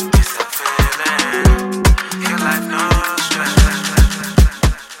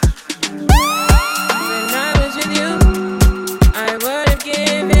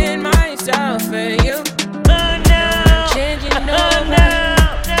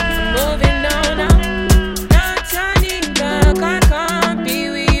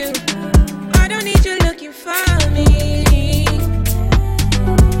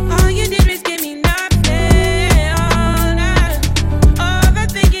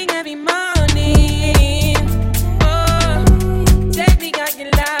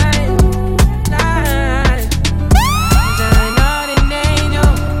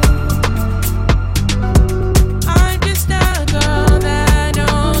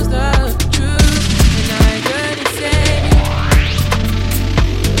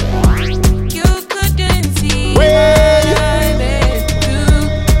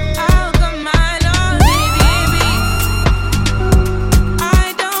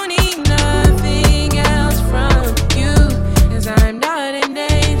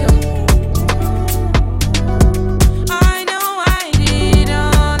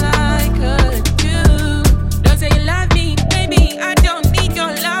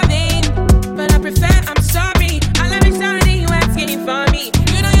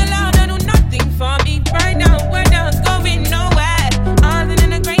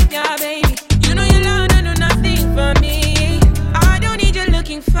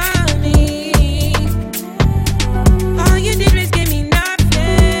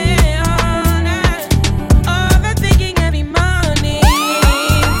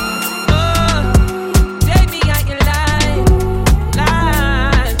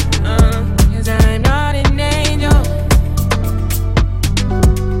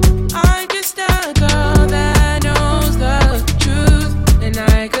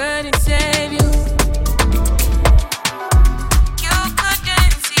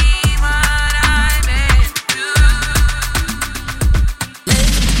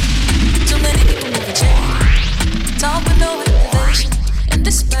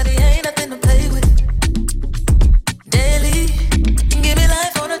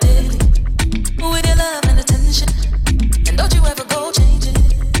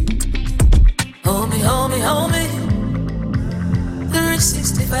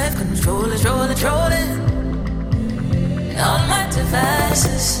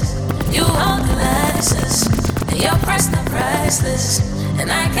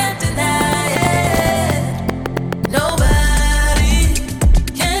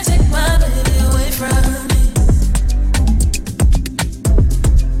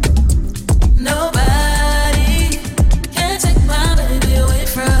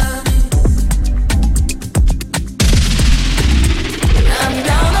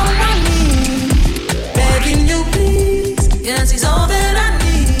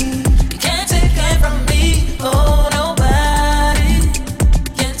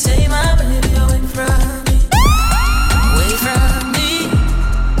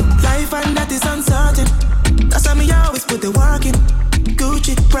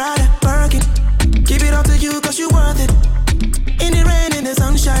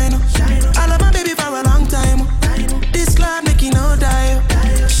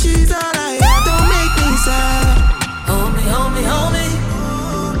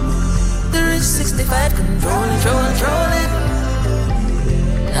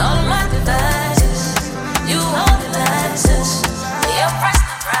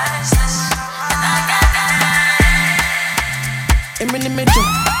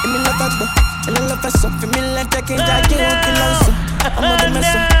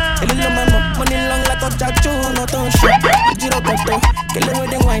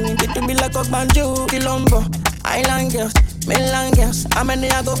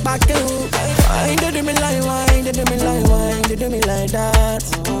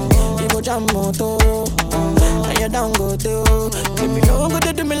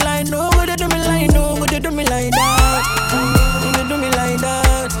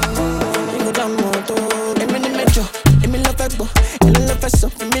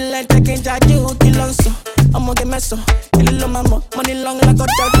 Money long like a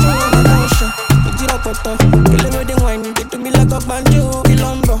tattoo on the ocean. You get up with them, kill it with the wine.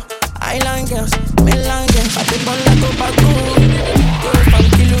 Island girls, mainland girls, I think on like a bagoon. Yo, fam,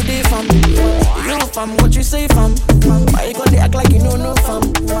 kill you, day, fam. Yo, fam, what you say, fam? Why you gonna act like you know no, fam?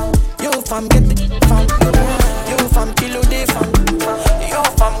 Yo, fam, get the fam. Yo, fam, kill you, day, fam. Yo,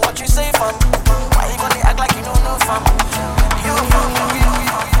 fam, what you say, fam? Why you gonna act like you know no, fam? Yo, fam,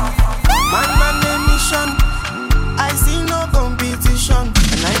 man, mission. I see no competition,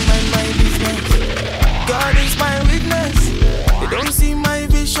 and I mind my business. God is my witness. They don't see my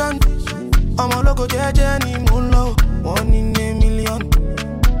vision. I'm a local journey, moon low, 1 in a million.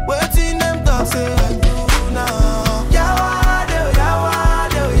 Waiting them talk, say I do now. Yawade,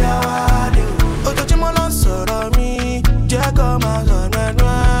 yawade, yawade. Otojimola sọ̀rọ̀ mi, jẹ́ kó máa sọ̀rọ̀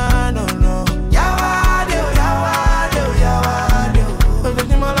no no. Yawade, yawade, yawade.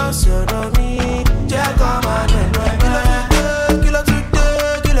 Otojimola sọ̀rọ̀ mi, jẹ́ kó máa sọ̀rọ̀. Kilo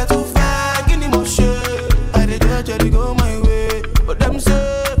today, kilo too far, kini mo ṣe? I dey judge, go my way, but them say.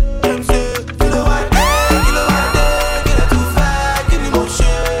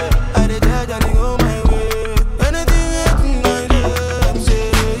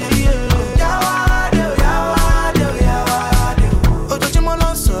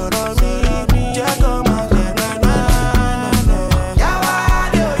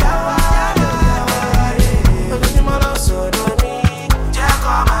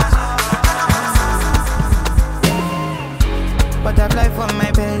 Butterfly from my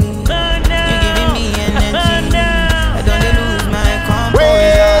belly, you giving me energy. I don't lose my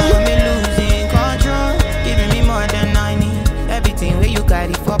composure, me losing control. Giving me more than I need. Everything where you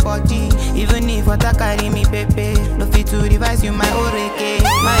carry for body, even if what I carry me pepe. No fit to revise you my oreke,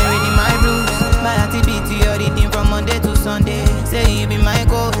 my reading my blues, my activity your reading from Monday to Sunday. Say you be my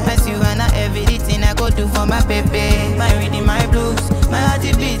goal, mess you and everything I go do for my pepe. My reading my blues, my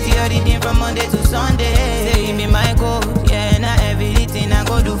activity your reading from Monday to Sunday. Say you be my goal. Everything I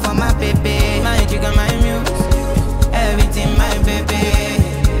go do for my baby, my chicken, my muse, everything my baby,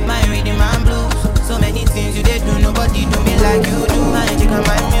 my reading, my blues. So many things you did do, nobody do me like you do. My chicken,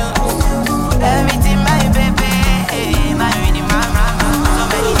 my muse, everything my baby, my reading, my so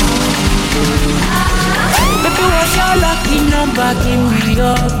many things. Baby, what's your lucky number? Give me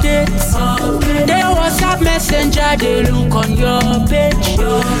your updates. They WhatsApp messenger, they look on your page.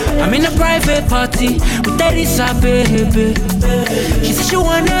 I'm in a private party with Teresa, baby. She said she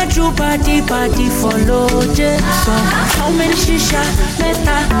wanna do party for loaded. So how many shisha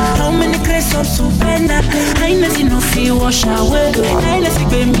letter? How many crates of supena? I know see no fee wash away. I know see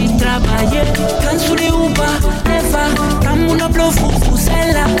baby trabaye. Cancel the Uber, never. I'm gonna blow for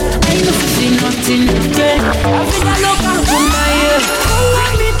Fusella. I know see nothing again. I think I look out for my ear.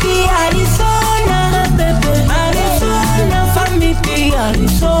 Let me be Arizona, baby. Arizona, for me be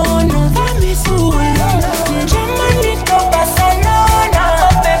Arizona. For me Sula, Germany to Barcelona,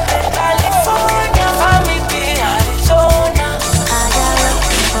 baby. California, for me be Arizona. I got love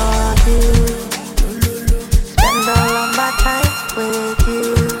for you. Spend all of my time with you.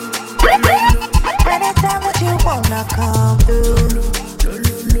 Anytime that you wanna come through.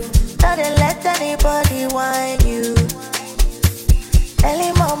 Don't let anybody whine you. Early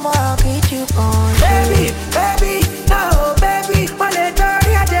mama, I'll get you on. Baby, baby, no, baby. Money,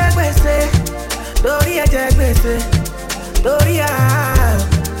 Dory, I just miss it. Dory, I just miss it. Dory,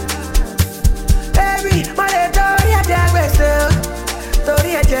 baby, money, Dory, I just miss it.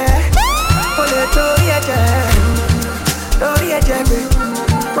 Dory, I just. Money, Dory, I just. Dory, I just.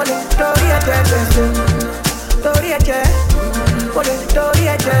 Money, Dory, I just miss it. Dory, I just. Money, Dory,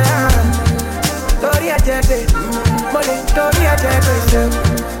 I just. Dory, I just. Money, Dory, I just.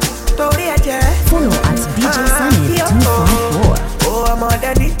 Follow at DJSANIF254. Oh, I'm on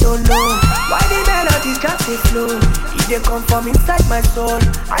the need to know why the melodies just they flow. If they come from inside my soul,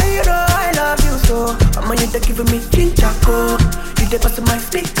 you know I love you so. I'm on you to give me chinchako. You they pass my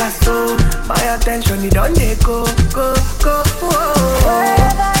speaker so my attention you don't they go.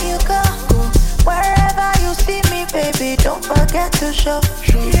 Wherever you go, wherever you see me, baby, don't forget to show.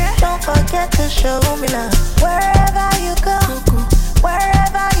 Don't forget to show me love. Wherever you go.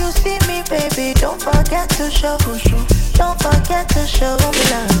 Wherever you see me, baby, don't forget to show. Don't forget to show me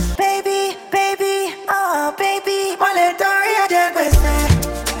love. Baby, baby, oh baby. Mole Doria de Bese,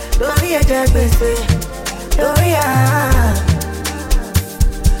 Doria de Bese, Doria.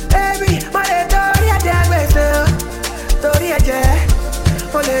 Baby, Mole Doria de Bese, Doria de,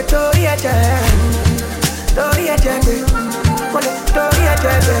 Mole Doria de, Doria de, Mole Doria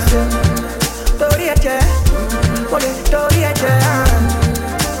de Bese, Doria de, Mole Doria de.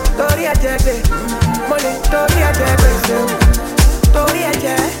 Doria Jebe, Mole Doria Jebe, Doria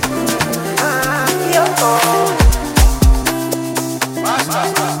Jebe, yo.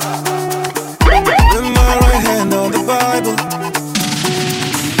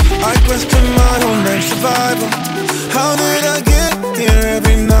 I'm survival. How did I get here?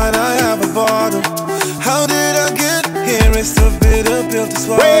 Every night I have a bottle. How did I get here? It's a bitter pill to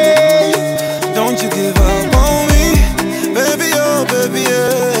swallow. Don't you give up on me, baby, oh baby,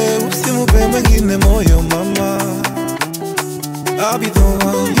 yeah. Usimupe mwingine moyo mama. I'll be the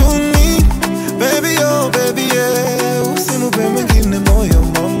one you need, baby, oh baby, yeah. Usimupe mwingine moyo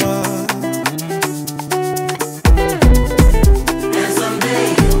mama. And someday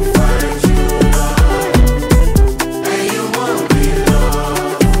you'll find true love, and you won't be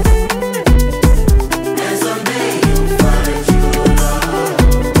lost. And someday you'll find true love,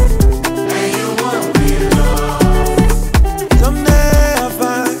 and you won't be lost. Someday I'll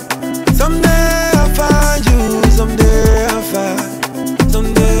find you. Someday I'll find.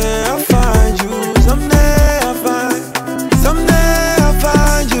 Someday I'll find you. Someday I'll find. Someday I'll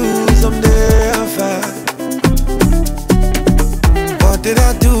find you. Someday I'll find. What did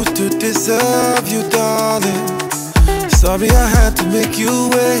I do to deserve you, darling? Sorry I had to make you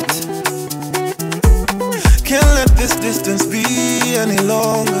wait. Can't let this distance be any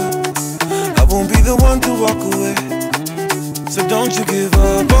longer. I won't be the one to walk away. So don't you give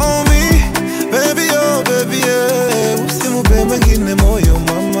up on me.